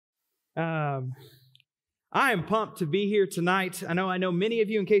Um, I am pumped to be here tonight. I know many of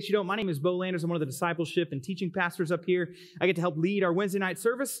you, in case you don't, my name is Beau. I'm one of the discipleship and teaching pastors up here. I get to help lead our Wednesday night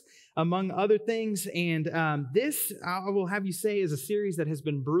service, among other things. And this, I will have you say, is a series that has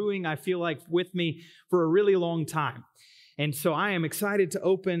been brewing, I feel like, with me for a really long time. And so I am excited to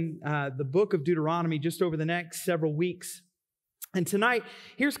open the book of Deuteronomy just over the next several weeks. And tonight,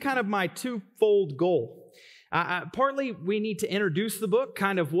 here's kind of my twofold goal. Partly, we need to introduce the book,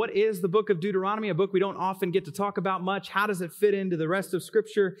 kind of what is the book of Deuteronomy, a book we don't often get to talk about much. How does it fit into the rest of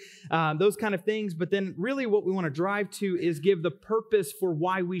Scripture? Those kind of things. But then really what we want to drive to is give the purpose for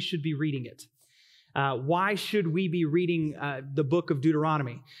why we should be reading it. Why should we be reading the book of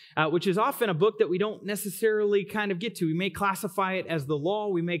Deuteronomy, which is often a book that we don't necessarily kind of get to. We may classify it as the law.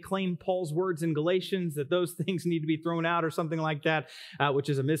 We may claim Paul's words in Galatians that those things need to be thrown out or something like that, which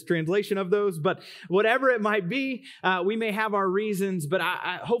is a mistranslation of those. But whatever it might be, we may have our reasons. But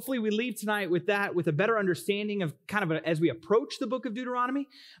hopefully we leave tonight with that, with a better understanding of kind of as we approach the book of Deuteronomy,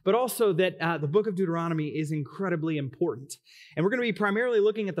 but also that the book of Deuteronomy is incredibly important. And we're going to be primarily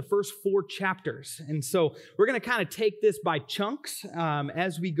looking at the first 4 chapters. And so we're going to kind of take this by chunks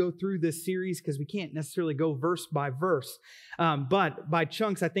as we go through this series, because we can't necessarily go verse by verse. But by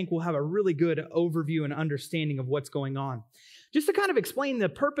chunks, I think we'll have a really good overview and understanding of what's going on. Just to kind of explain the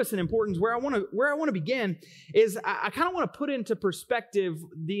purpose and importance, where I want to begin is I kind of want to put into perspective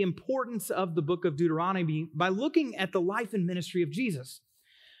the importance of the book of Deuteronomy by looking at the life and ministry of Jesus.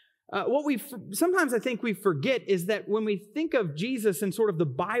 Sometimes I think we forget is that when we think of Jesus and sort of the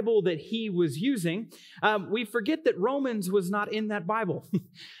Bible that he was using, we forget that Romans was not in that Bible,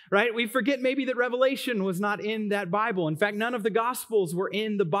 right? We forget maybe that Revelation was not in that Bible. In fact, none of the Gospels were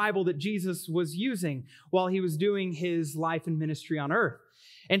in the Bible that Jesus was using while he was doing his life and ministry on earth.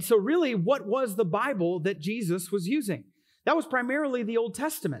 And so really, what was the Bible that Jesus was using? That was primarily the Old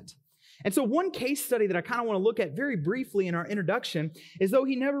Testament. And so one case study that I kind of want to look at very briefly in our introduction is, though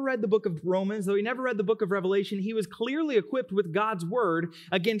he never read the book of Romans, though he never read the book of Revelation, he was clearly equipped with God's word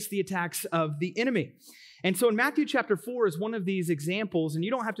against the attacks of the enemy. And so in Matthew chapter 4 is one of these examples, and you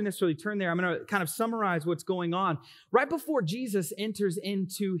don't have to necessarily turn there. I'm going to kind of summarize what's going on right before Jesus enters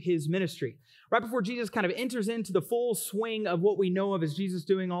into his ministry, right before Jesus kind of enters into the full swing of what we know of as Jesus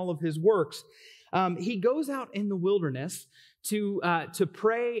doing all of his works. He goes out in the wilderness to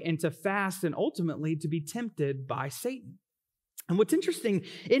pray and to fast and ultimately to be tempted by Satan. And what's interesting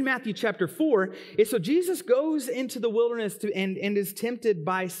in Matthew chapter 4 is so Jesus goes into the wilderness and is tempted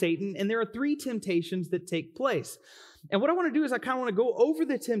by Satan, and there are 3 temptations that take place. And what I want to do is I kind of want to go over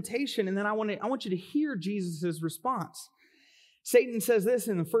the temptation, and then I want you to hear Jesus' response. Satan says this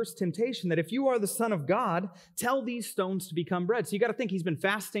in the first temptation, that if you are the Son of God, tell these stones to become bread. So you got to think he's been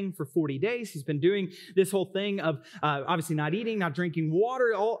fasting for 40 days. He's been doing this whole thing of obviously not eating, not drinking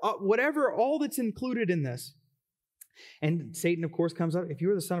water, all that's included in this. And Satan, of course, comes up, if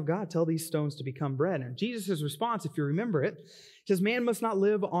you are the Son of God, tell these stones to become bread. And Jesus' response, if you remember it, says, man must not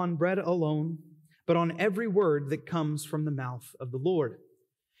live on bread alone, but on every word that comes from the mouth of the Lord.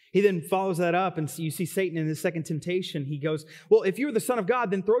 He then follows that up, and so you see Satan in his second temptation. He goes, well, if you're the Son of God,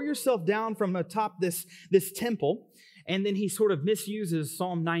 then throw yourself down from atop this temple. And then he sort of misuses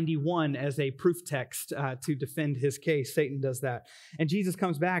Psalm 91 as a proof text to defend his case. Satan does that. And Jesus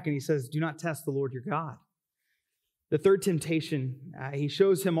comes back and he says, do not test the Lord your God. The third temptation, he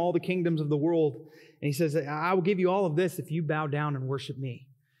shows him all the kingdoms of the world. And he says, I will give you all of this if you bow down and worship me.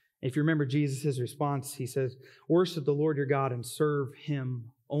 If you remember Jesus' response, he says, worship the Lord your God and serve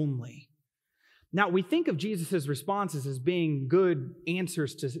him only. Now, we think of Jesus' responses as being good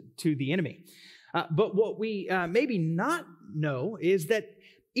answers to the enemy. But what we maybe not know is that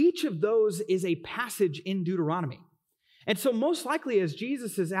each of those is a passage in Deuteronomy. And so most likely as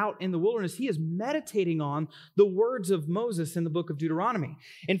Jesus is out in the wilderness, he is meditating on the words of Moses in the book of Deuteronomy.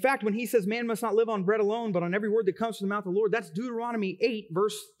 In fact, when he says man must not live on bread alone, but on every word that comes from the mouth of the Lord, that's Deuteronomy 8,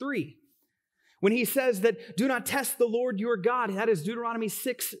 verse 3. When he says that do not test the Lord your God, that is Deuteronomy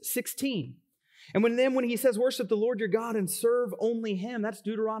 6:16. And when he says worship the Lord your God and serve only him, that's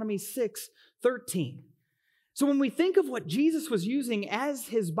Deuteronomy 6:13. So when we think of what Jesus was using as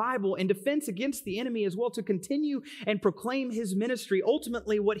his Bible in defense against the enemy as well to continue and proclaim his ministry,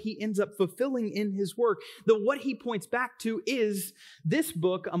 ultimately what he ends up fulfilling in his work, what he points back to is this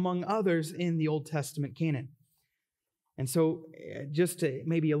book among others in the Old Testament canon. And so just to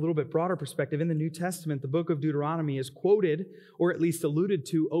maybe a little bit broader perspective, in the New Testament, the book of Deuteronomy is quoted or at least alluded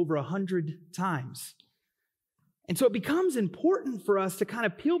to over 100 times. And so it becomes important for us to kind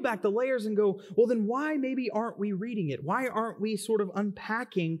of peel back the layers and go, well, then why maybe aren't we reading it? Why aren't we sort of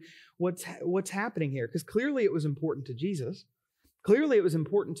unpacking what's happening here? Because clearly it was important to Jesus. Clearly, it was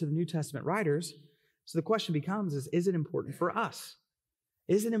important to the New Testament writers. So the question becomes, is it important for us?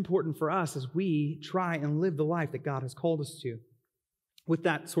 Is it important for us as we try and live the life that God has called us to? With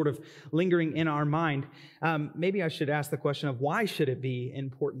that sort of lingering in our mind, maybe I should ask the question of why should it be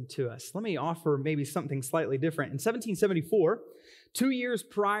important to us? Let me offer maybe something slightly different. In 1774, 2 years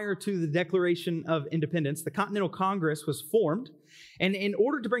prior to the Declaration of Independence, the Continental Congress was formed. And in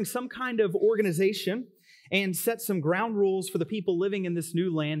order to bring some kind of organization and set some ground rules for the people living in this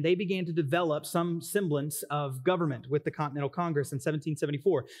new land, they began to develop some semblance of government with the Continental Congress in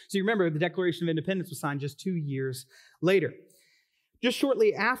 1774. So you remember the Declaration of Independence was signed just 2 years later. Just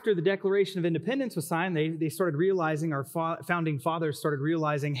shortly after the Declaration of Independence was signed, they started realizing, our founding fathers started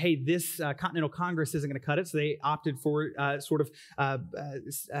realizing, hey, this Continental Congress isn't going to cut it, so they opted for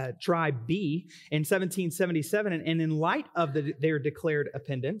Tribe B in 1777. And in light of their declared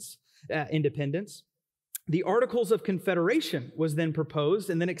independence, the Articles of Confederation was then proposed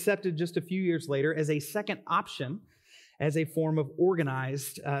and then accepted just a few years later as a second option, as a form of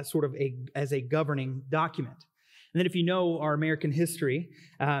organized, as a governing document. And then if you know our American history,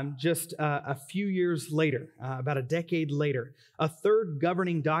 just a few years later, about a decade later, a third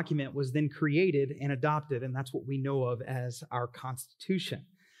governing document was then created and adopted, and that's what we know of as our Constitution.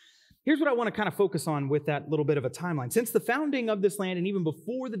 Here's what I want to kind of focus on with that little bit of a timeline. Since the founding of this land and even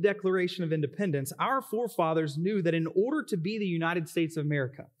before the Declaration of Independence, our forefathers knew that in order to be the United States of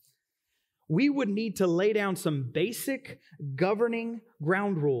America, we would need to lay down some basic governing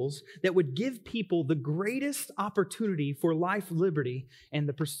ground rules that would give people the greatest opportunity for life, liberty, and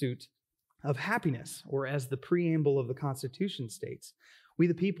the pursuit of happiness. Or as the preamble of the Constitution states, we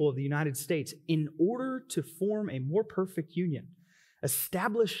the people of the United States, in order to form a more perfect union,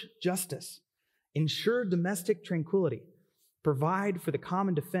 establish justice, ensure domestic tranquility, provide for the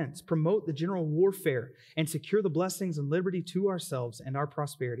common defense, promote the general warfare, and secure the blessings and liberty to ourselves and our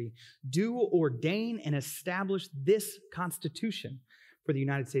prosperity, do ordain and establish this Constitution for the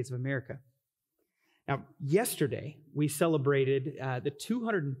United States of America. Now, yesterday, we celebrated the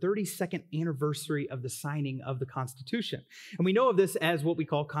 232nd anniversary of the signing of the Constitution. And we know of this as what we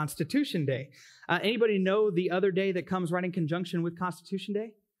call Constitution Day. Anybody know the other day that comes right in conjunction with Constitution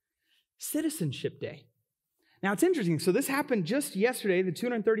Day? Citizenship Day. Now, it's interesting. So this happened just yesterday, the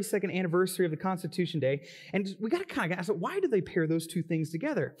 232nd anniversary of the Constitution Day. And we got to kind of ask, why do they pair those two things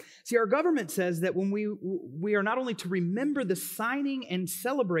together? See, our government says that when we are not only to remember the signing and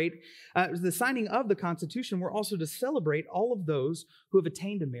celebrate the signing of the Constitution, we're also to celebrate all of those who have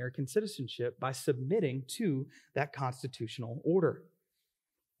attained American citizenship by submitting to that constitutional order.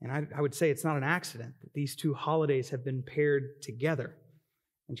 And I would say it's not an accident that these two holidays have been paired together.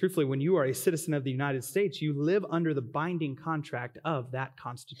 And truthfully, when you are a citizen of the United States, you live under the binding contract of that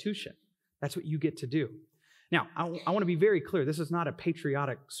Constitution. That's what you get to do. Now, I want to be very clear. This is not a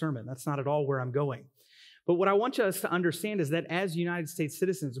patriotic sermon. That's not at all where I'm going. But what I want us to understand is that as United States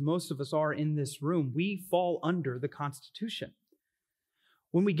citizens, most of us are in this room, we fall under the Constitution.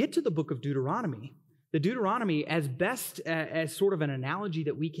 When we get to the book of Deuteronomy, the Deuteronomy, as best as sort of an analogy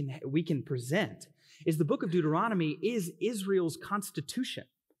that we can present, is the book of Deuteronomy is Israel's constitution.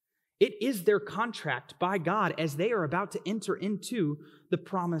 It is their contract by God as they are about to enter into the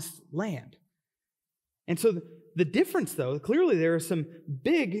promised land. And so the difference, though, clearly there are some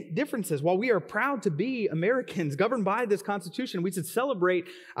big differences. While we are proud to be Americans governed by this Constitution, we should celebrate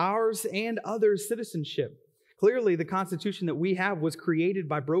ours and others' citizenship. Clearly, the Constitution that we have was created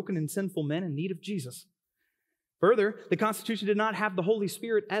by broken and sinful men in need of Jesus. Further, the Constitution did not have the Holy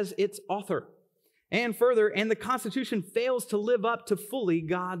Spirit as its author. And further, and the Constitution fails to live up to fully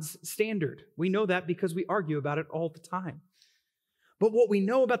God's standard. We know that because we argue about it all the time. But what we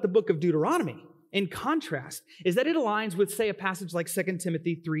know about the book of Deuteronomy, in contrast, is that it aligns with, say, a passage like 2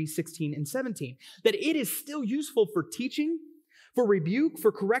 Timothy 3:16 and 17, that it is still useful for teaching, for rebuke,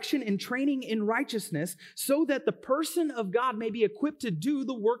 for correction, and training in righteousness, so that the person of God may be equipped to do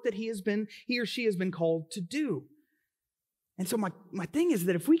the work that he or she has been called to do. And so my thing is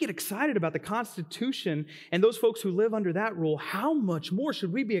that if we get excited about the Constitution and those folks who live under that rule, how much more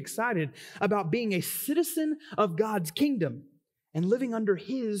should we be excited about being a citizen of God's kingdom and living under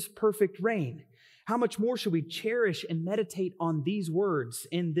His perfect reign? How much more should we cherish and meditate on these words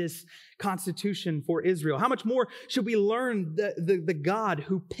in this Constitution for Israel? How much more should we learn the God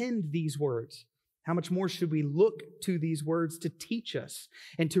who penned these words? How much more should we look to these words to teach us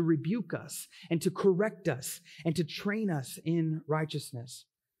and to rebuke us and to correct us and to train us in righteousness?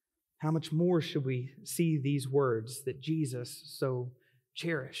 How much more should we see these words that Jesus so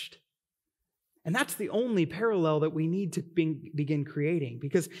cherished? And that's the only parallel that we need to begin creating.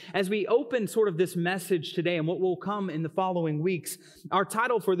 Because as we open sort of this message today and what will come in the following weeks, our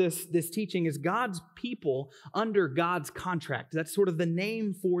title for this teaching is God's People Under God's Contract. That's sort of the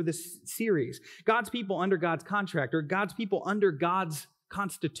name for this series. God's People Under God's Contract, or God's People Under God's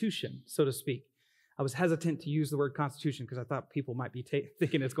Constitution, so to speak. I was hesitant to use the word constitution because I thought people might be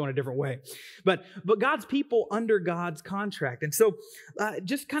thinking it's going a different way. But God's people under God's contract. And so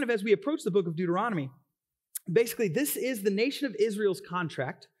just kind of as we approach the book of Deuteronomy, basically this is the nation of Israel's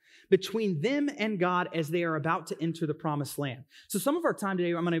contract between them and God as they are about to enter the promised land. So some of our time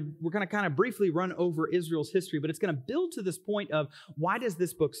today, we're going to kind of briefly run over Israel's history, but it's going to build to this point of why does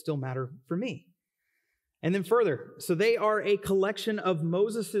this book still matter for me? And then further, so they are a collection of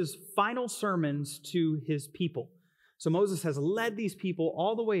Moses' final sermons to his people. So Moses has led these people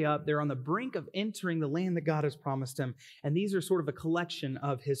all the way up. They're on the brink of entering the land that God has promised him. And these are sort of a collection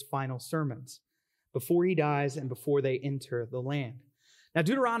of his final sermons before he dies and before they enter the land. Now,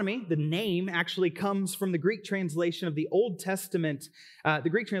 Deuteronomy, the name actually comes from the Greek translation of the Old Testament,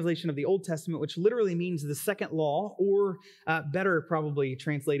 which literally means the second law, or better probably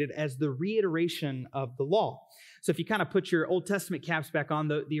translated as the reiteration of the law. So if you kind of put your Old Testament caps back on,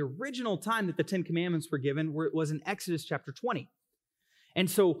 the original time that the Ten Commandments were given was in Exodus chapter 20. And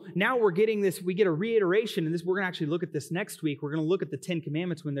so now we get a reiteration, and we're going to actually look at this next week. We're going to look at the Ten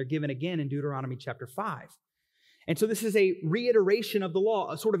Commandments when they're given again in Deuteronomy chapter 5. And so this is a reiteration of the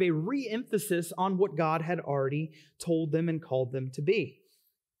law, a sort of a re-emphasis on what God had already told them and called them to be.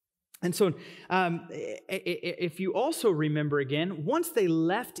 And so if you also remember again, once they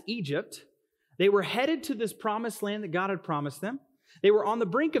left Egypt, they were headed to this promised land that God had promised them. They were on the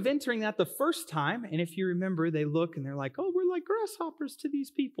brink of entering that the first time. And if you remember, they look and they're like, oh, we're like grasshoppers to these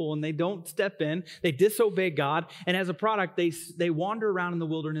people. And they don't step in. They disobey God. And as a product, they wander around in the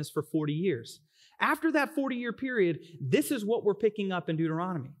wilderness for 40 years. After that 40-year period, this is what we're picking up in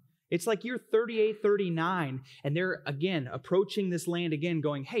Deuteronomy. It's like year 38, 39, and they're, again, approaching this land again,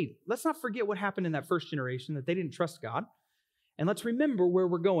 going, hey, let's not forget what happened in that first generation, that they didn't trust God, and let's remember where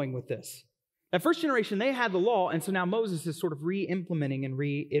we're going with this. That first generation, they had the law, and so now Moses is sort of re-implementing and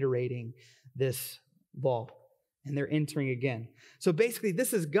reiterating this law, and they're entering again. So basically,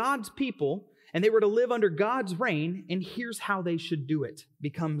 this is God's people, and they were to live under God's reign, and here's how they should do it,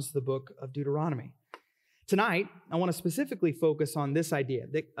 becomes the book of Deuteronomy. Tonight, I want to specifically focus on this idea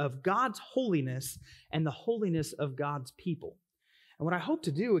of God's holiness and the holiness of God's people. And what I hope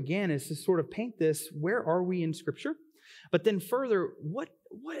to do, again, is to sort of paint this, where are we in Scripture? But then further,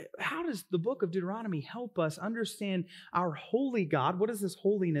 how does the book of Deuteronomy help us understand our holy God? What is this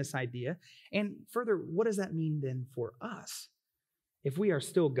holiness idea? And further, what does that mean then for us, if we are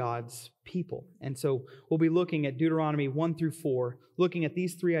still God's people? And so we'll be looking at Deuteronomy 1 through 4, looking at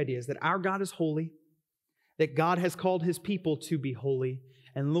these three ideas: that our God is holy, that God has called his people to be holy,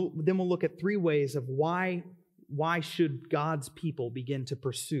 and then we'll look at three ways of why should God's people begin to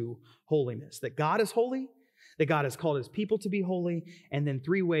pursue holiness. That God is holy, that God has called his people to be holy, and then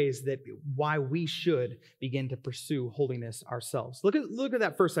three ways that why we should begin to pursue holiness ourselves. Look at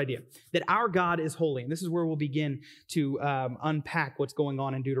that first idea, that our God is holy. And this is where we'll begin to unpack what's going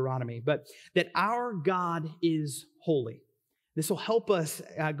on in Deuteronomy. But that our God is holy. This will help us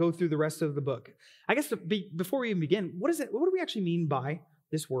go through the rest of the book. I guess before we even begin, what do we actually mean by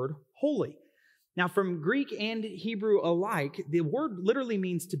this word holy? Now, from Greek and Hebrew alike, the word literally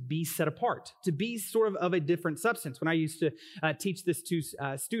means to be set apart, to be sort of a different substance. When I used to teach this to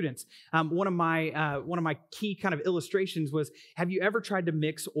students, one of my key kind of illustrations was, have you ever tried to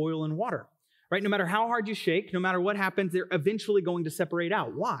mix oil and water? Right? No matter how hard you shake, no matter what happens, they're eventually going to separate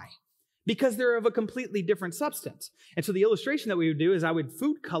out. Why? Because they're of a completely different substance. And so the illustration that we would do is I would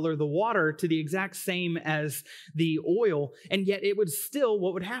food color the water to the exact same as the oil, and yet it would still,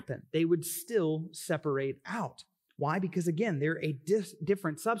 what would happen? They would still separate out. Why? Because again, they're a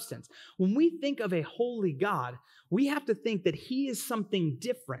different substance. When we think of a holy God, we have to think that he is something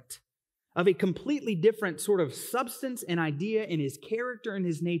different, of a completely different sort of substance and idea in his character and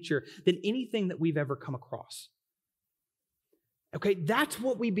his nature than anything that we've ever come across. Okay, that's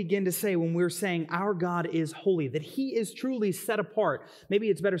what we begin to say when we're saying our God is holy, that he is truly set apart. Maybe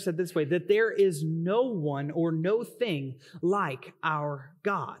it's better said this way, that there is no one or no thing like our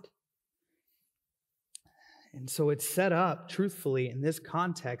God. And so it's set up, truthfully, in this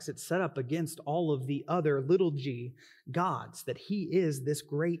context, it's set up against all of the other little g gods, that he is this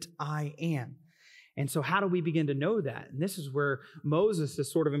great I am. And so how do we begin to know that? And this is where Moses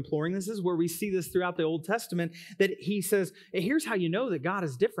is sort of imploring. This is where we see this throughout the Old Testament, that he says, here's how you know that God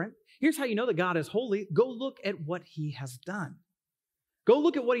is different. Here's how you know that God is holy. Go look at what he has done. Go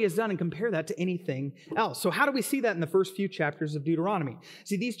look at what he has done and compare that to anything else. So how do we see that in the first few chapters of Deuteronomy?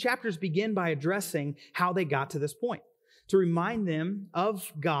 See, these chapters begin by addressing how they got to this point, to remind them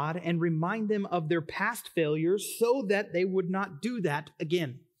of God and remind them of their past failures so that they would not do that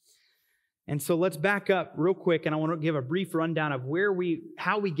again. And so let's back up real quick, and I want to give a brief rundown of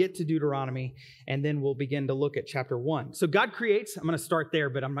how we get to Deuteronomy, and then we'll begin to look at chapter 1. So God creates. I'm going to start there,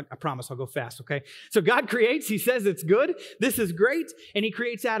 but I promise I'll go fast, okay? So God creates. He says it's good. This is great. And he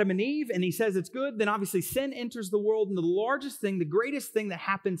creates Adam and Eve, and he says it's good. Then obviously sin enters the world, and the largest thing, the greatest thing that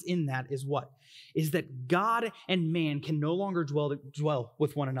happens in that is what? Is that God and man can no longer dwell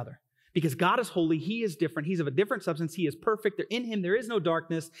with one another. Because God is holy, he is different, he's of a different substance, he is perfect, in him there is no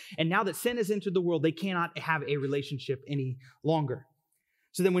darkness, and now that sin has entered the world, they cannot have a relationship any longer.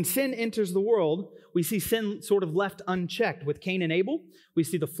 So then when sin enters the world, we see sin sort of left unchecked with Cain and Abel, we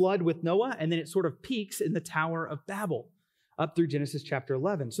see the flood with Noah, and then it sort of peaks in the Tower of Babel, up through Genesis chapter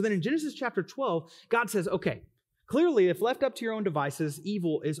 11. So then in Genesis chapter 12, God says, okay, clearly if left up to your own devices,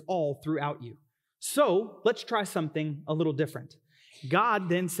 evil is all throughout you. So let's try something a little different. God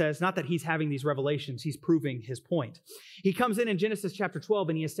then says, not that he's having these revelations, he's proving his point. He comes in Genesis chapter 12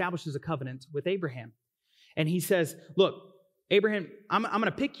 and he establishes a covenant with Abraham. And he says, look, Abraham, I'm going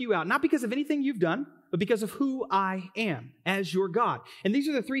to pick you out, not because of anything you've done, but because of who I am as your God. And these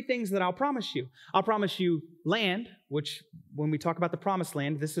are the three things that I'll promise you. I'll promise you land, which when we talk about the promised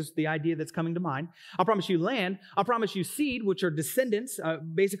land, this is the idea that's coming to mind. I'll promise you land. I'll promise you seed, which are descendants.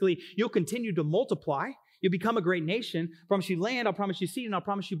 Basically, you'll continue to multiply. You'll become a great nation. I'll promise you land, I'll promise you seed, and I'll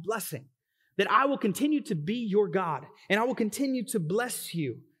promise you blessing. That I will continue to be your God, and I will continue to bless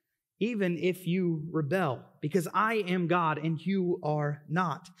you, even if you rebel, because I am God and you are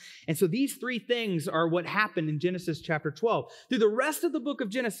not. And so these three things are what happened in Genesis chapter 12. Through the rest of the book of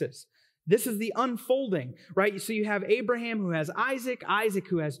Genesis, this is the unfolding, right? So you have Abraham who has Isaac, Isaac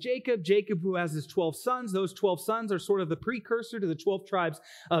who has Jacob, Jacob who has his 12 sons. Those 12 sons are sort of the precursor to the 12 tribes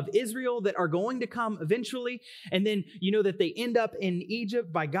of Israel that are going to come eventually. And then you know that they end up in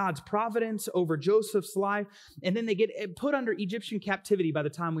Egypt by God's providence over Joseph's life. And then they get put under Egyptian captivity by the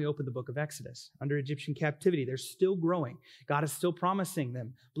time we open the book of Exodus. Under Egyptian captivity, they're still growing. God is still promising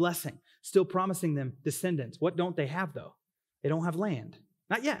them blessing, still promising them descendants. What don't they have though? They don't have land.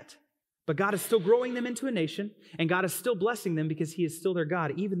 Not yet. But God is still growing them into a nation, and God is still blessing them because he is still their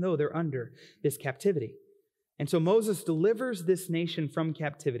God, even though they're under this captivity. And so Moses delivers this nation from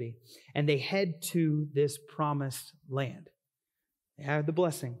captivity, and they head to this promised land. They have the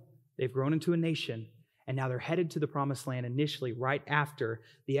blessing. They've grown into a nation, and now they're headed to the promised land initially right after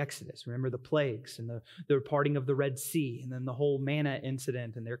the Exodus. Remember the plagues and the parting of the Red Sea, and then the whole manna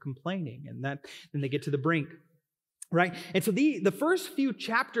incident, and they're complaining, and then they get to the brink. Right? And so the first few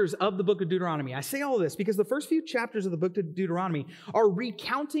chapters of the book of Deuteronomy, I say all this because the first few chapters of the book of Deuteronomy are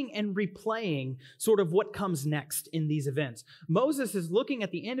recounting and replaying sort of what comes next in these events. Moses is looking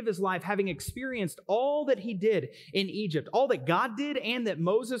at the end of his life, having experienced all that he did in Egypt, all that God did and that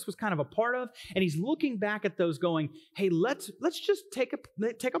Moses was kind of a part of. And he's looking back at those going, hey, let's just take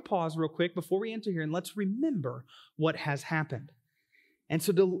a pause real quick before we enter here and let's remember what has happened. And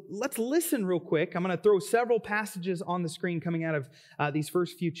so let's listen real quick. I'm going to throw several passages on the screen coming out of these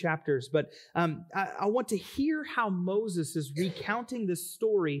first few chapters. But I want to hear how Moses is recounting this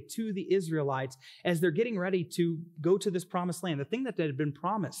story to the Israelites as they're getting ready to go to this promised land, the thing that had been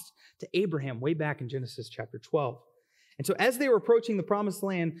promised to Abraham way back in Genesis chapter 12. And so as they were approaching the promised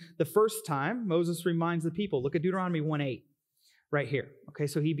land the first time, Moses reminds the people. Look at Deuteronomy 1:8. Right here. Okay,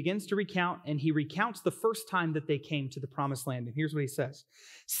 so he begins to recount, and he recounts the first time that they came to the promised land. And here's what he says.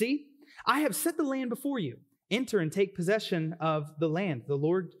 See, I have set the land before you. Enter and take possession of the land the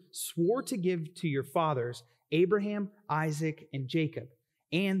Lord swore to give to your fathers, Abraham, Isaac, and Jacob,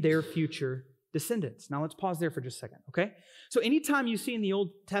 and their future descendants. Now let's pause there for just a second, okay? So anytime you see in the Old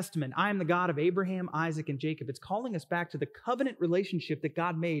Testament, I am the God of Abraham, Isaac, and Jacob, it's calling us back to the covenant relationship that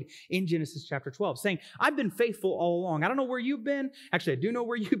God made in Genesis chapter 12, saying, I've been faithful all along. I don't know where you've been. Actually, I do know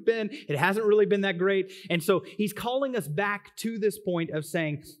where you've been. It hasn't really been that great. And so he's calling us back to this point of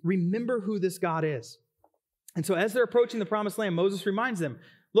saying, remember who this God is. And so as they're approaching the promised land, Moses reminds them,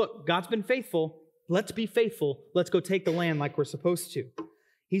 look, God's been faithful. Let's be faithful. Let's go take the land like we're supposed to.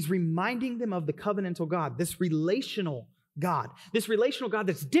 He's reminding them of the covenantal God, this relational God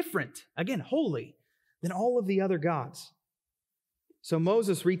that's different, again, holy, than all of the other gods. So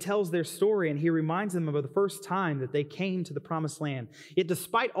Moses retells their story, and he reminds them of the first time that they came to the promised land. Yet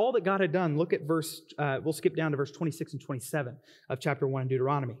despite all that God had done, look at we'll skip down to verse 26 and 27 of chapter 1 in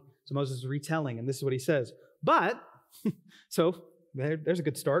Deuteronomy. So Moses is retelling, and this is what he says. But, so there's a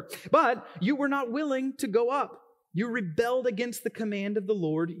good start. But you were not willing to go up, You rebelled against the command of the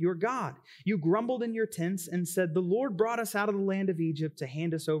Lord your God. You grumbled in your tents and said, the Lord brought us out of the land of Egypt to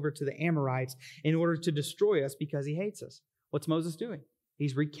hand us over to the Amorites in order to destroy us because he hates us. What's Moses doing?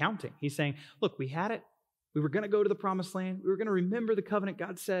 He's recounting. He's saying, look, we had it. We were going to go to the promised land. We were going to remember the covenant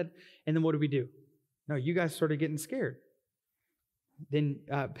God said. And then what did we do? No, you guys started getting scared. Then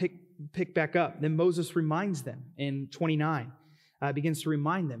pick back up. Then Moses reminds them in 29. Begins to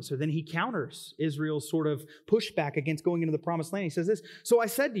remind them. So then he counters Israel's sort of pushback against going into the promised land. He says this, so I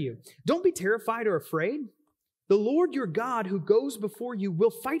said to you, don't be terrified or afraid. The Lord your God who goes before you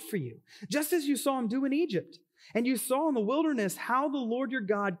will fight for you, just as you saw him do in Egypt. And you saw in the wilderness how the Lord your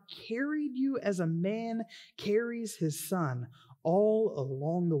God carried you as a man carries his son all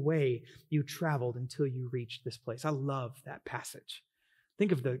along the way you traveled until you reached this place. I love that passage.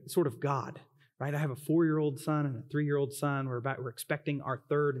 Think of the sort of God. Right? I have a 4-year-old son and a 3-year-old son. We're expecting our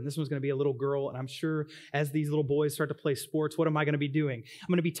third, and this one's going to be a little girl. And I'm sure as these little boys start to play sports, what am I going to be doing? I'm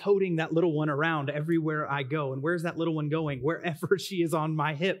going to be toting that little one around everywhere I go. And where's that little one going? Wherever she is on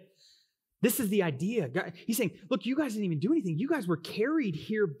my hip. This is the idea. He's saying, look, you guys didn't even do anything. You guys were carried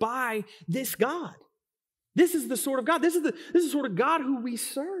here by this God. This is the sort of God. This is the sort of God who we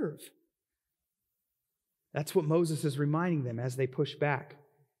serve. That's what Moses is reminding them as they push back.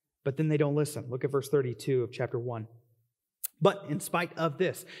 But then they don't listen. Look at verse 32 of chapter 1. But in spite of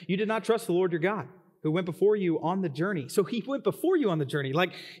this, you did not trust the Lord your God, who went before you on the journey. So he went before you on the journey.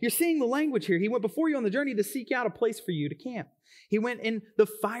 Like, you're seeing the language here. He went before you on the journey to seek out a place for you to camp. He went in the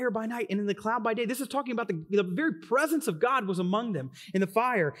fire by night and in the cloud by day. This is talking about the very presence of God was among them in the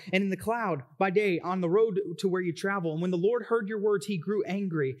fire and in the cloud by day on the road to where you travel. And when the Lord heard your words, he grew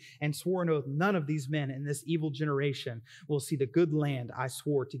angry and swore an oath. None of these men in this evil generation will see the good land I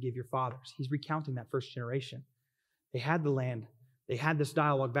swore to give your fathers. He's recounting that first generation. They had the land. They had this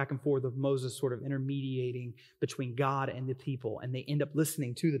dialogue back and forth of Moses sort of intermediating between God and the people, and they end up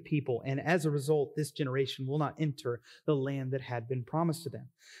listening to the people. And as a result, this generation will not enter the land that had been promised to them.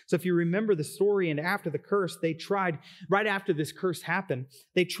 So if you remember the story, and after the curse, they tried, right after this curse happened,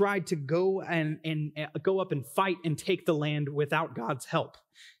 they tried to go and go up and fight and take the land without God's help.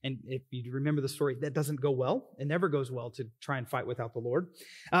 And if you remember the story, that doesn't go well. It never goes well to try and fight without the Lord.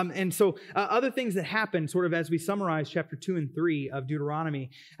 And so other things that happen, sort of as we summarize chapter 2 and 3 of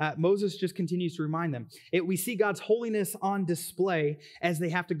Deuteronomy, Moses just continues to remind them. We see God's holiness on display as they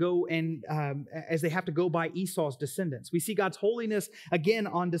have to go and as they have to go by Esau's descendants. We see God's holiness again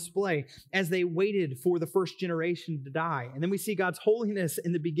on display as they waited for the first generation to die. And then we see God's holiness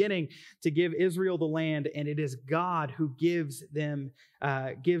in the beginning to give Israel the land, and it is God who gives them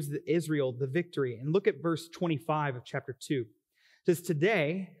gives Israel the victory. And look at verse 25 of chapter 2. It says,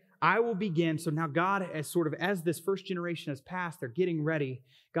 today I will begin. So now God, as this first generation has passed, they're getting ready.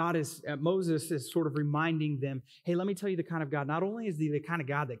 Moses is sort of reminding them, hey, let me tell you the kind of God. Not only is he the kind of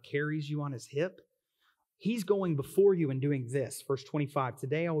God that carries you on his hip, he's going before you and doing this. Verse 25,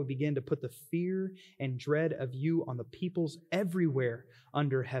 today I will begin to put the fear and dread of you on the peoples everywhere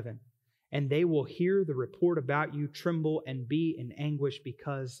under heaven. And they will hear the report about you, tremble, and be in anguish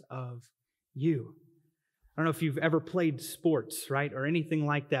because of you. I don't know if you've ever played sports, right, or anything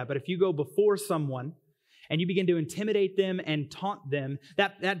like that, but if you go before someone and you begin to intimidate them and taunt them,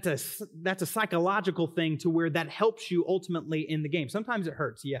 that's a psychological thing to where that helps you ultimately in the game. Sometimes it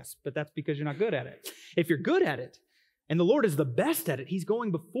hurts, yes, but that's because you're not good at it. If you're good at it, and the Lord is the best at it, he's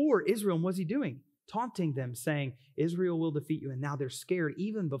going before Israel, and what's he doing? Taunting them, saying, Israel will defeat you. And now they're scared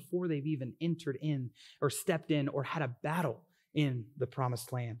even before they've even entered in or stepped in or had a battle in the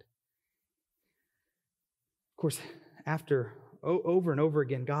promised land. Of course, over and over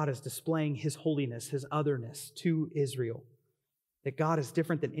again, God is displaying his holiness, his otherness to Israel. That God is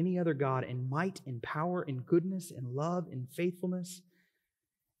different than any other God in might, in power, in goodness, in love, in faithfulness.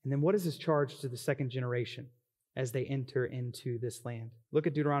 And then what is his charge to the second generation as they enter into this land? Look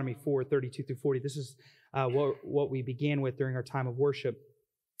at Deuteronomy 4, 32 through 40. This is what we began with during our time of worship.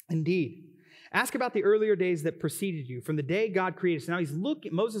 Indeed, ask about the earlier days that preceded you, from the day God created. So now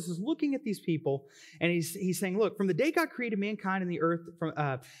Moses is looking at these people, and he's saying, look, from the day God created mankind and the earth,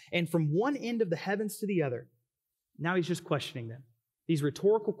 and from one end of the heavens to the other, now he's just questioning them. These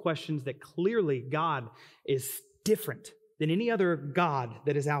rhetorical questions that clearly God is different than any other God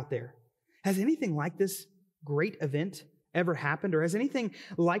that is out there. Has anything like this great event ever happened, or has anything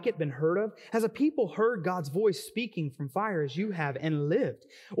like it been heard of? Has a people heard God's voice speaking from fire as you have and lived?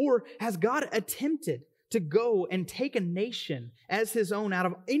 Or has God attempted to go and take a nation as his own out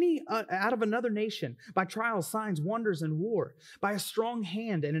of another nation by trials, signs, wonders, and war, by a strong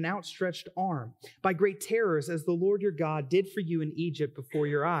hand and an outstretched arm, by great terrors as the Lord your God did for you in Egypt before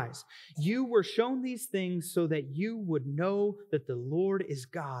your eyes. You were shown these things so that you would know that the Lord is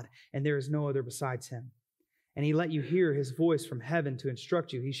God and there is no other besides him. And he let you hear his voice from heaven to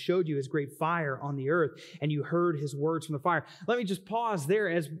instruct you. He showed you his great fire on the earth, and you heard his words from the fire. Let me just pause there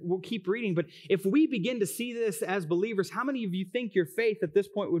as we'll keep reading. But if we begin to see this as believers, how many of you think your faith at this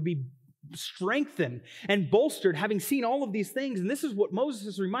point would be strengthened and bolstered, having seen all of these things? And this is what Moses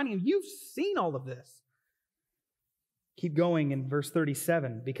is reminding him. You've seen all of this. Keep going in verse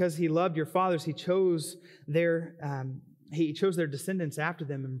 37. Because he loved your fathers, he chose their descendants after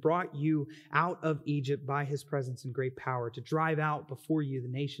them and brought you out of Egypt by his presence and great power, to drive out before you the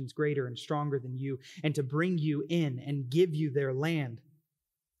nations greater and stronger than you, and to bring you in and give you their land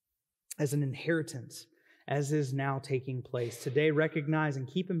as an inheritance, as is now taking place. Today, recognize and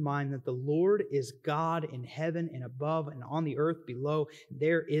keep in mind that the Lord is God in heaven and above and on the earth below.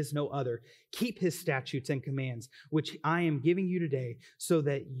 There is no other. Keep his statutes and commands, which I am giving you today, so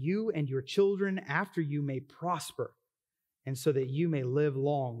that you and your children after you may prosper, and so that you may live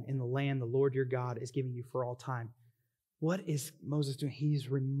long in the land the Lord your God is giving you for all time. What is Moses doing? He's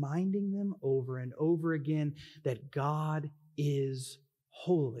reminding them over and over again that God is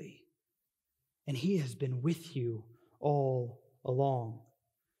holy, and he has been with you all along.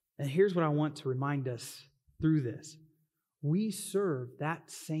 And here's what I want to remind us through this. We serve that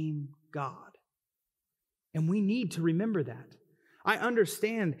same God, and we need to remember that. I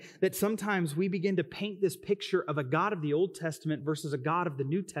understand that sometimes we begin to paint this picture of a God of the Old Testament versus a God of the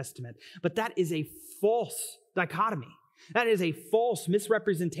New Testament, but that is a false dichotomy. That is a false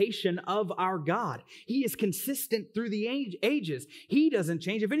misrepresentation of our God. He is consistent through the ages. He doesn't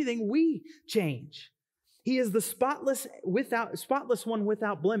change. If anything, we change. He is the spotless one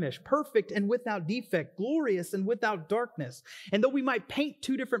without blemish, perfect and without defect, glorious and without darkness. And though we might paint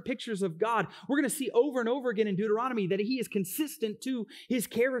two different pictures of God, we're going to see over and over again in Deuteronomy that he is consistent to his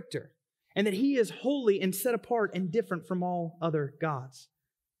character and that he is holy and set apart and different from all other gods.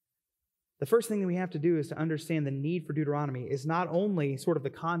 The first thing that we have to do is to understand the need for Deuteronomy is not only sort of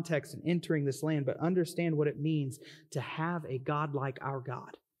the context in entering this land, but understand what it means to have a God like our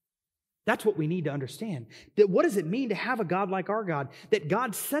God. That's what we need to understand. That what does it mean to have a God like our God? That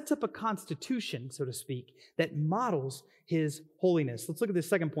God sets up a constitution, so to speak, that models his holiness. Let's look at this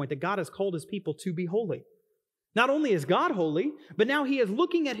second point, that God has called his people to be holy. Not only is God holy, but now he is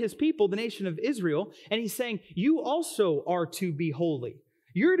looking at his people, the nation of Israel, and he's saying, you also are to be holy.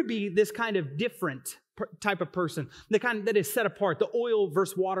 You're to be this kind of different type of person, the kind that is set apart, the oil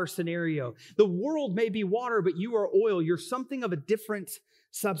versus water scenario. The world may be water, but you are oil. You're something of a different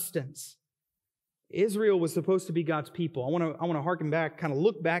substance. Israel was supposed to be God's people. I want to harken back, kind of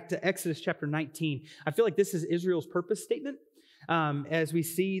look back to Exodus chapter 19. I feel like this is Israel's purpose statement. As we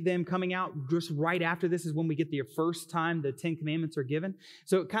see them coming out, just right after this is when we get the first time the Ten Commandments are given.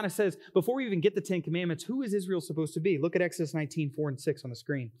 So it kind of says, before we even get the Ten Commandments, who is Israel supposed to be? Look at Exodus 19, 4 and 6 on the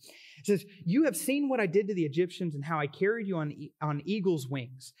screen. It says, you have seen what I did to the Egyptians and how I carried you on eagle's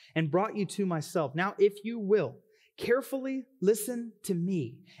wings and brought you to myself. Now, if you will carefully listen to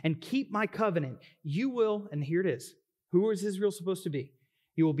me and keep my covenant, you will, and here it is. Who is Israel supposed to be?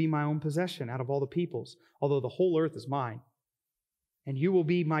 You will be my own possession out of all the peoples, although the whole earth is mine. And you will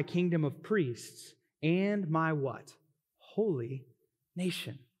be my kingdom of priests and my what? Holy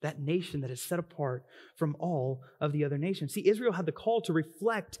nation. That nation that is set apart from all of the other nations. See, Israel had the call to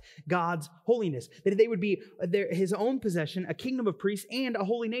reflect God's holiness. That they would be his own possession, a kingdom of priests, and a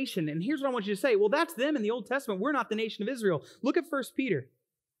holy nation. And here's what I want you to say. Well, that's them in the Old Testament. We're not the nation of Israel. Look at 1 Peter.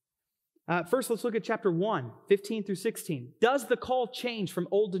 First, let's look at chapter 1, 15 through 16. Does the call change from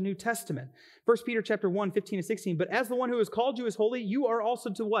Old to New Testament? 1 Peter chapter 1, 15 to 16. But as the one who has called you is holy, you are also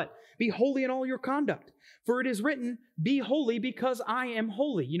to what? Be holy in all your conduct. For it is written, be holy because I am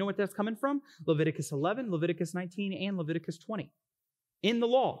holy. You know what that's coming from? Leviticus 11, Leviticus 19, and Leviticus 20. In the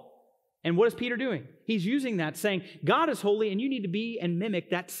law. And what is Peter doing? He's using that, saying, God is holy, and you need to be and mimic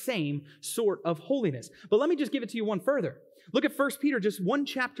that same sort of holiness. But let me just give it to you one further. Look at 1 Peter just one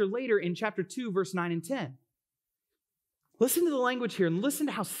chapter later in chapter 2, verse 9 and 10. Listen to the language here and listen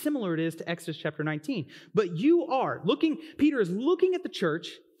to how similar it is to Exodus chapter 19. But you are Peter is looking at the church.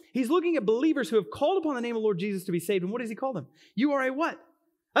 He's looking at believers who have called upon the name of Lord Jesus to be saved. And what does he call them? You are a what?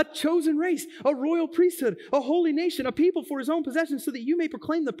 A chosen race, a royal priesthood, a holy nation, a people for his own possession, so that you may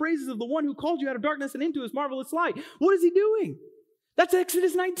proclaim the praises of the one who called you out of darkness and into his marvelous light. What is he doing? That's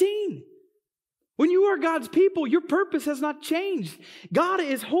Exodus 19. When you are God's people, your purpose has not changed. God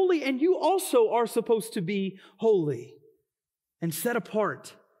is holy, and you also are supposed to be holy and set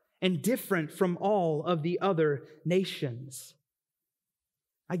apart and different from all of the other nations.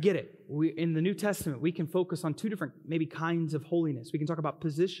 I get it. In the New Testament, we can focus on two different maybe kinds of holiness. We can talk about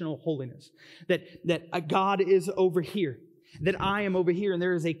positional holiness, that God is over here, that I am over here, and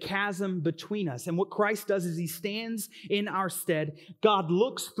there is a chasm between us. And what Christ does is He stands in our stead. God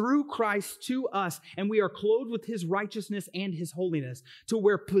looks through Christ to us, and we are clothed with His righteousness and His holiness, to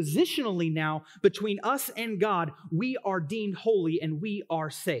where positionally now, between us and God, we are deemed holy and we are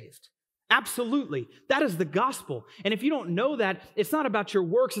saved. Absolutely. That is the gospel. And if you don't know that, it's not about your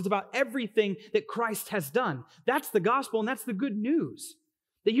works, it's about everything that Christ has done. That's the gospel, and that's the good news.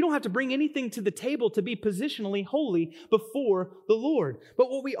 That you don't have to bring anything to the table to be positionally holy before the Lord. But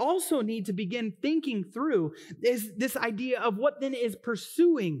what we also need to begin thinking through is this idea of what then is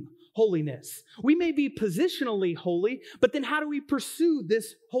pursuing holiness. We may be positionally holy, but then how do we pursue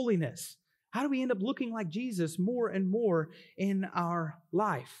this holiness? How do we end up looking like Jesus more and more in our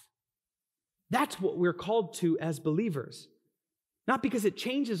life? That's what we're called to as believers. Not because it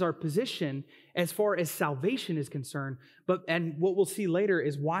changes our position as far as salvation is concerned, and what we'll see later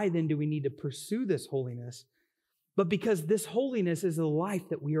is why then do we need to pursue this holiness, but because this holiness is the life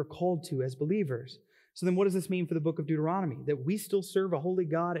that we are called to as believers. So then what does this mean for the book of Deuteronomy? That we still serve a holy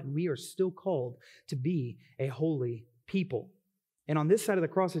God and we are still called to be a holy people. And on this side of the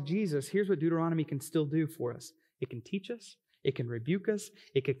cross of Jesus, here's what Deuteronomy can still do for us. It can teach us, it can rebuke us,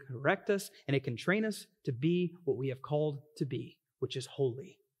 it can correct us, and it can train us to be what we have called to be, which is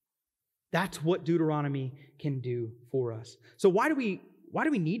holy. That's what Deuteronomy can do for us. So why do we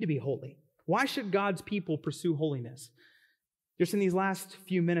need to be holy? Why should God's people pursue holiness? Just in these last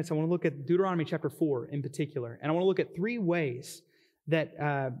few minutes, I want to look at Deuteronomy chapter 4 in particular. And I want to look at three ways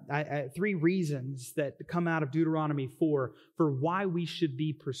three reasons that come out of Deuteronomy 4 for why we should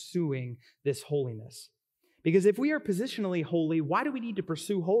be pursuing this holiness. Because if we are positionally holy, why do we need to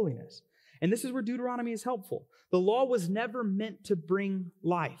pursue holiness? And this is where Deuteronomy is helpful. The law was never meant to bring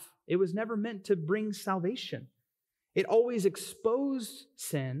life. It was never meant to bring salvation. It always exposed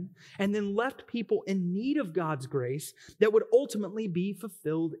sin and then left people in need of God's grace that would ultimately be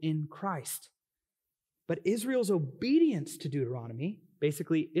fulfilled in Christ. But Israel's obedience to Deuteronomy,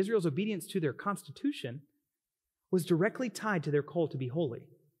 basically Israel's obedience to their constitution, was directly tied to their call to be holy,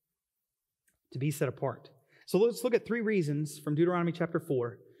 to be set apart. So let's look at three reasons from Deuteronomy chapter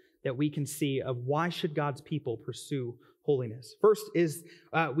 4 that we can see of why should God's people pursue holiness. First is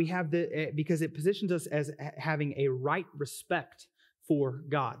we have because it positions us as having a right respect for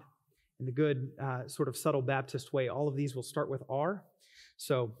God. In the good sort of subtle Baptist way, all of these will start with R,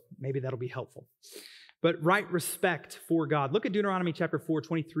 so maybe that'll be helpful. But right respect for God. Look at Deuteronomy chapter 4,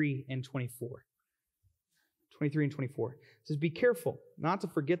 23 and 24. 23 and 24. It says, "Be careful not to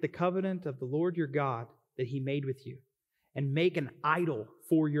forget the covenant of the Lord your God that He made with you, and make an idol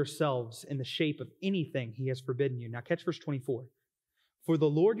for yourselves in the shape of anything He has forbidden you." Now catch verse 24. "For the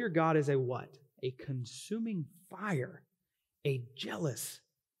Lord your God is a what? A consuming fire, a jealous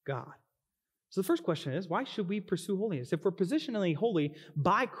God." So the first question is, why should we pursue holiness? If we're positionally holy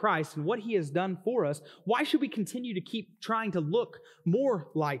by Christ and what He has done for us, why should we continue to keep trying to look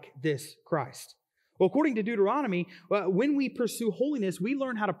more like this Christ? Well, according to Deuteronomy, when we pursue holiness, we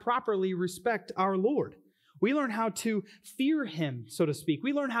learn how to properly respect our Lord. We learn how to fear Him, so to speak.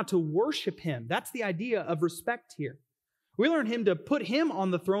 We learn how to worship Him. That's the idea of respect here. We learn Him to put Him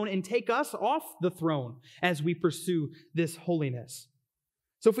on the throne and take us off the throne as we pursue this holiness.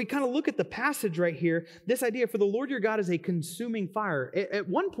 So if we kind of look at the passage right here, this idea, for the Lord your God is a consuming fire. At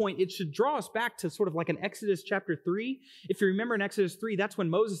one point, it should draw us back to sort of like in Exodus chapter 3. If you remember in Exodus 3, that's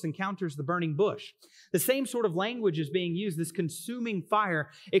when Moses encounters the burning bush. The same sort of language is being used, this consuming fire,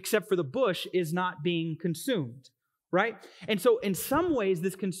 except for the bush is not being consumed, right? And so in some ways,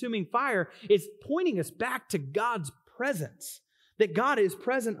 this consuming fire is pointing us back to God's presence. That God is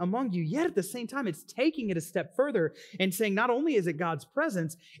present among you, yet at the same time, it's taking it a step further and saying not only is it God's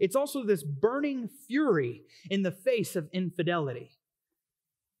presence, it's also this burning fury in the face of infidelity.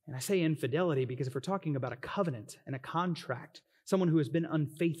 And I say infidelity because if we're talking about a covenant and a contract, someone who has been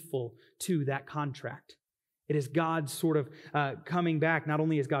unfaithful to that contract, it is God sort of coming back. Not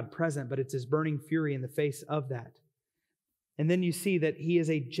only is God present, but it's His burning fury in the face of that. And then you see that He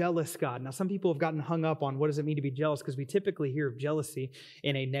is a jealous God. Now, some people have gotten hung up on what does it mean to be jealous, because we typically hear of jealousy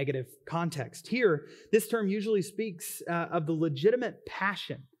in a negative context. Here, this term usually speaks of the legitimate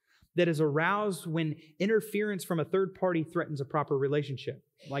passion that is aroused when interference from a third party threatens a proper relationship,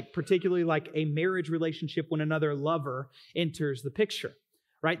 like particularly like a marriage relationship when another lover enters the picture.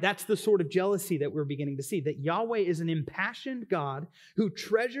 right? That's the sort of jealousy that we're beginning to see, that Yahweh is an impassioned God who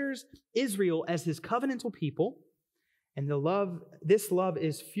treasures Israel as his covenantal people, and this love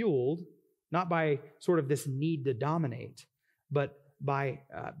is fueled not by sort of this need to dominate, but by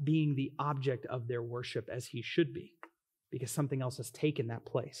being the object of their worship as he should be, because something else has taken that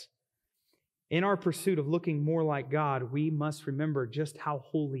place. In our pursuit of looking more like God, we must remember just how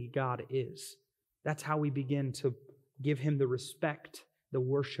holy God is. That's how we begin to give him the respect, the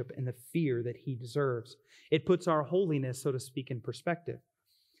worship, and the fear that he deserves. It puts our holiness, so to speak, in perspective.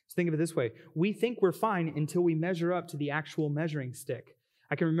 So think of it this way. We think we're fine until we measure up to the actual measuring stick.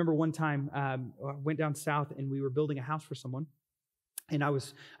 I can remember one time I went down south and we were building a house for someone.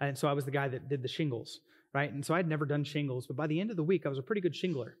 And so I was the guy that did the shingles, right? And so I'd never done shingles, but by the end of the week, I was a pretty good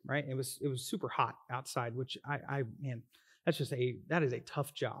shingler, right? It was super hot outside, which man, that is a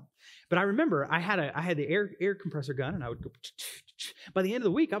tough job. But I remember I had the air compressor gun, and I would go. By the end of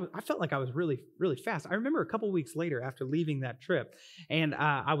the week, I felt like I was really, really fast. I remember a couple weeks later after leaving that trip, and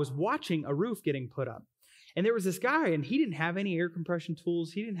I was watching a roof getting put up. And there was this guy, and he didn't have any air compression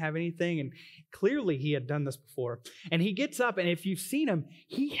tools. He didn't have anything, and clearly he had done this before. And he gets up, and if you've seen him,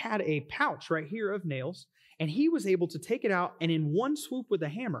 he had a pouch right here of nails, and he was able to take it out, and in one swoop with a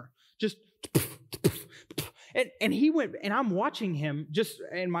hammer, just... And he went, and I'm watching him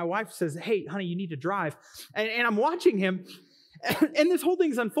and my wife says, hey, honey, you need to drive. And I'm watching him, and this whole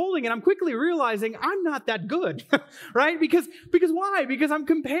thing's unfolding, and I'm quickly realizing I'm not that good, right? Because why? Because I'm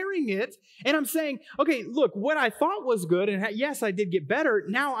comparing it, and I'm saying, okay, look, what I thought was good, and yes, I did get better.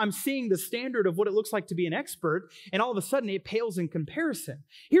 Now I'm seeing the standard of what it looks like to be an expert, and all of a sudden it pales in comparison.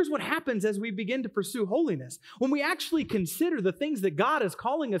 Here's what happens as we begin to pursue holiness. When we actually consider the things that God is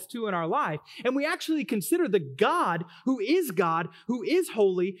calling us to in our life, and we actually consider the God, who is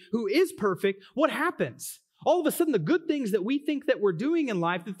holy, who is perfect, what happens? All of a sudden, the good things that we think that we're doing in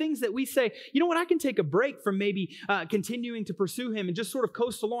life, the things that we say, you know what, I can take a break from maybe continuing to pursue him and just sort of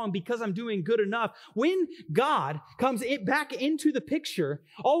coast along because I'm doing good enough. When God comes back into the picture,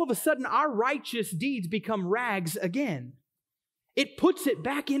 all of a sudden, our righteous deeds become rags again. It puts it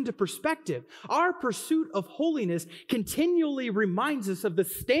back into perspective. Our pursuit of holiness continually reminds us of the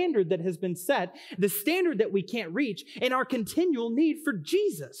standard that has been set, the standard that we can't reach, and our continual need for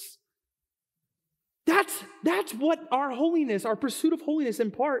Jesus. That's what our holiness, our pursuit of holiness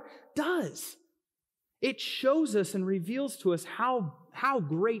in part does. It shows us and reveals to us how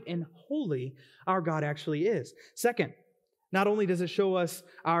great and holy our God actually is. Second, not only does it show us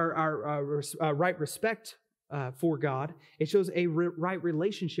our right respect for God, it shows a right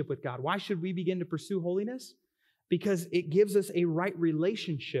relationship with God. Why should we begin to pursue holiness? Because it gives us a right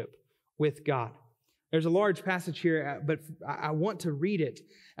relationship with God. There's a large passage here, but I want to read it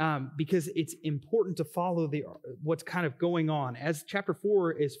because it's important to follow what's kind of going on. As chapter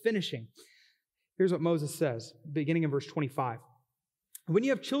 4 is finishing, here's what Moses says, beginning in verse 25. When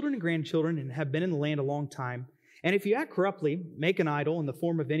you have children and grandchildren and have been in the land a long time, and if you act corruptly, make an idol in the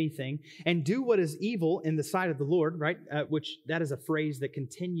form of anything, and do what is evil in the sight of the Lord, right? Which that is a phrase that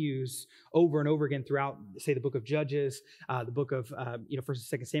continues over and over again throughout, say, the book of Judges, the book of 1st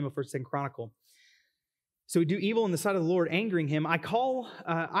and 2nd Samuel, 1st and 2nd Chronicle. So we do evil in the sight of the Lord, angering him. I call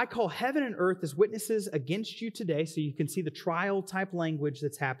heaven and earth as witnesses against you today, so you can see the trial type language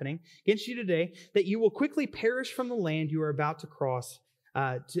that's happening against you today, that you will quickly perish from the land you are about to cross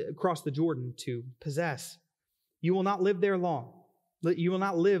the Jordan to possess. You will not live there long. You will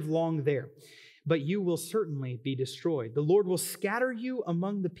not live long there, but you will certainly be destroyed. The Lord will scatter you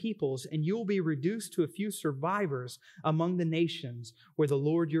among the peoples, and you will be reduced to a few survivors among the nations where the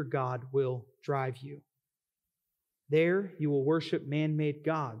Lord your God will drive you. There you will worship man-made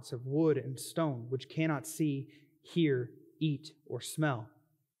gods of wood and stone, which cannot see, hear, eat, or smell.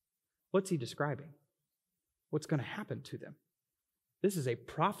 What's he describing? What's going to happen to them? This is a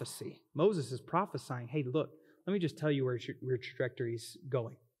prophecy. Moses is prophesying, hey, look, let me just tell you where your trajectory is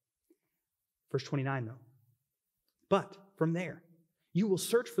going. Verse 29, though. But from there, you will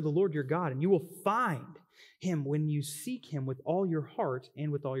search for the Lord your God, and you will find him when you seek him with all your heart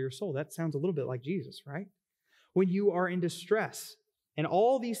and with all your soul. That sounds a little bit like Jesus, right? When you are in distress, and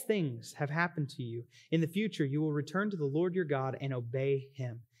all these things have happened to you, in the future you will return to the Lord your God and obey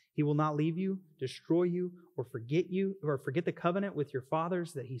him. He will not leave you, destroy you, or forget the covenant with your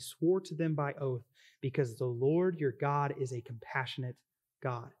fathers that he swore to them by oath, because the Lord your God is a compassionate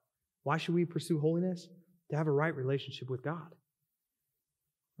God. Why should we pursue holiness? To have a right relationship with God.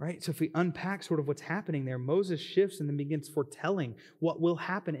 Right? So if we unpack sort of what's happening there, Moses shifts and then begins foretelling what will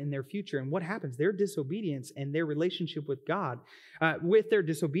happen in their future. And what happens? Their disobedience and their relationship with God, with their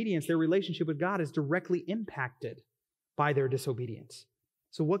disobedience, their relationship with God is directly impacted by their disobedience.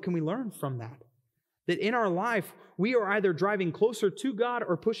 So what can we learn from that? That in our life, we are either driving closer to God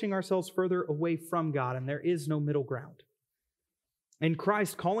or pushing ourselves further away from God, and there is no middle ground. And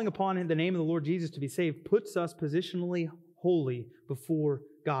Christ, calling upon the name of the Lord Jesus to be saved, puts us positionally holy before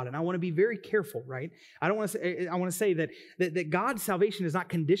God. And I want to be very careful, right? I want to say that God's salvation is not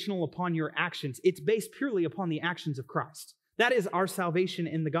conditional upon your actions. It's based purely upon the actions of Christ. That is our salvation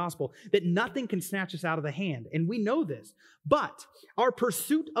in the gospel, that nothing can snatch us out of the hand. And we know this. But our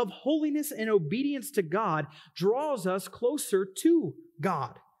pursuit of holiness and obedience to God draws us closer to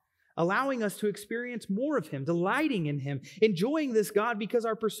God, allowing us to experience more of Him, delighting in Him, enjoying this God, because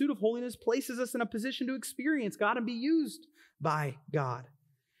our pursuit of holiness places us in a position to experience God and be used by God.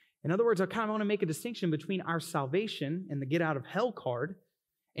 In other words, I kind of want to make a distinction between our salvation and the get out of hell card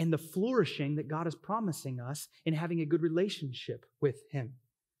and the flourishing that God is promising us in having a good relationship with Him.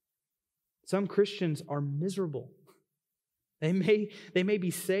 Some Christians are miserable. They may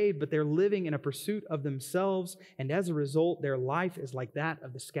be saved, but they're living in a pursuit of themselves, and as a result, their life is like that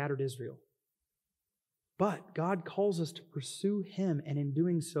of the scattered Israel. But God calls us to pursue Him, and in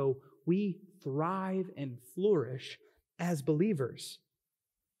doing so, we thrive and flourish as believers.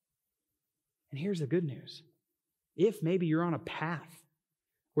 And here's the good news. If maybe you're on a path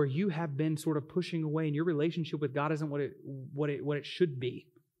where you have been sort of pushing away and your relationship with God isn't what it should be,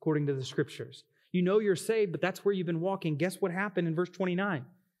 according to the Scriptures. You know you're saved, but that's where you've been walking. Guess what happened in verse 29?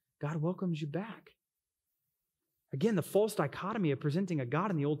 God welcomes you back. Again, the false dichotomy of presenting a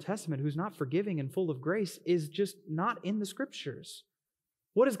God in the Old Testament who's not forgiving and full of grace is just not in the Scriptures.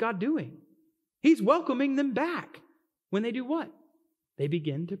 What is God doing? He's welcoming them back. When they do what? They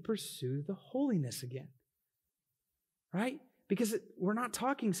begin to pursue the holiness again. Right? Because we're not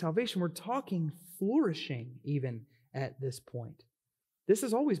talking salvation, we're talking flourishing even at this point. This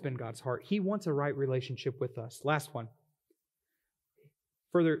has always been God's heart. He wants a right relationship with us. Last one.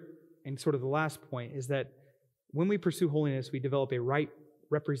 Further, and sort of the last point, is that when we pursue holiness, we develop a right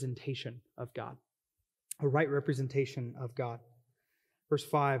representation of God. A right representation of God. Verse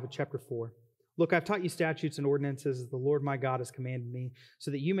 5 of chapter 4. Look, I've taught you statutes and ordinances as the Lord my God has commanded me,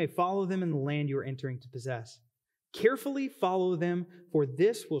 so that you may follow them in the land you are entering to possess. Carefully follow them, for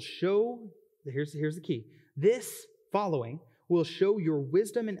this will show, here's the key, this following will show your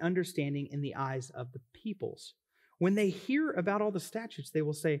wisdom and understanding in the eyes of the peoples. When they hear about all the statutes, they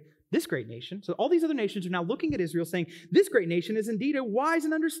will say, this great nation, so all these other nations are now looking at Israel saying, this great nation is indeed a wise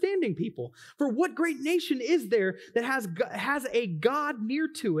and understanding people. For what great nation is there that has a God near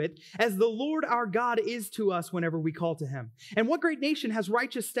to it, as the Lord our God is to us whenever we call to Him? And what great nation has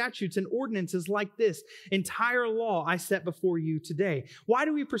righteous statutes and ordinances like this entire law I set before you today? Why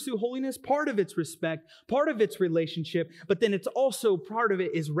do we pursue holiness? Part of it's respect, part of it's relationship, but then it's also part of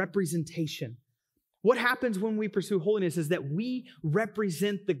it is representation. What happens when we pursue holiness is that we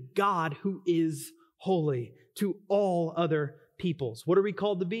represent the God who is holy to all other peoples. What are we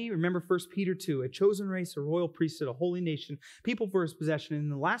called to be? Remember 1 Peter 2, a chosen race, a royal priesthood, a holy nation, people for His possession. And in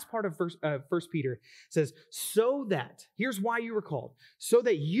the last part of 1 Peter says, so that, here's why you were called, so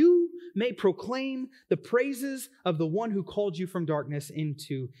that you may proclaim the praises of the one who called you from darkness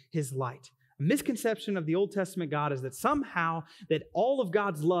into His light. A misconception of the Old Testament God is that somehow that all of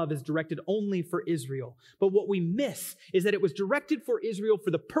God's love is directed only for Israel. But what we miss is that it was directed for Israel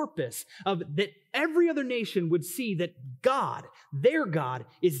for the purpose of that every other nation would see that God, their God,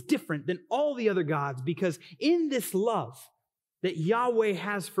 is different than all the other gods, because in this love that Yahweh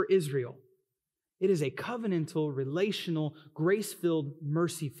has for Israel, it is a covenantal, relational, grace-filled,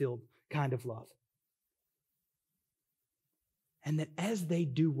 mercy-filled kind of love. And that as they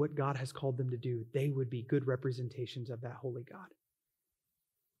do what God has called them to do, they would be good representations of that holy God.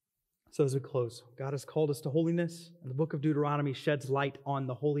 So as we close, God has called us to holiness, and the book of Deuteronomy sheds light on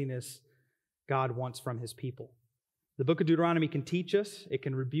the holiness God wants from His people. The book of Deuteronomy can teach us, it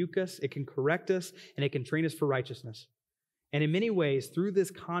can rebuke us, it can correct us, and it can train us for righteousness. And in many ways, through this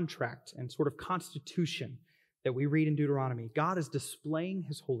contract and sort of constitution that we read in Deuteronomy, God is displaying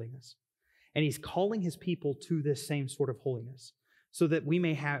His holiness. And He's calling His people to this same sort of holiness, so that we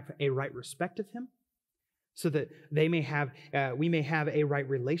may have a right respect of Him, so that we may have a right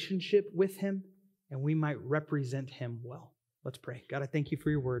relationship with Him, and we might represent Him well. Let's pray. God, I thank You for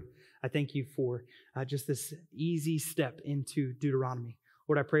Your word. I thank You for just this easy step into Deuteronomy.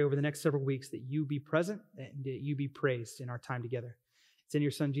 Lord, I pray over the next several weeks that You be present and that You be praised in our time together. It's in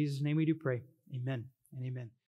Your Son Jesus' name we do pray. Amen and amen.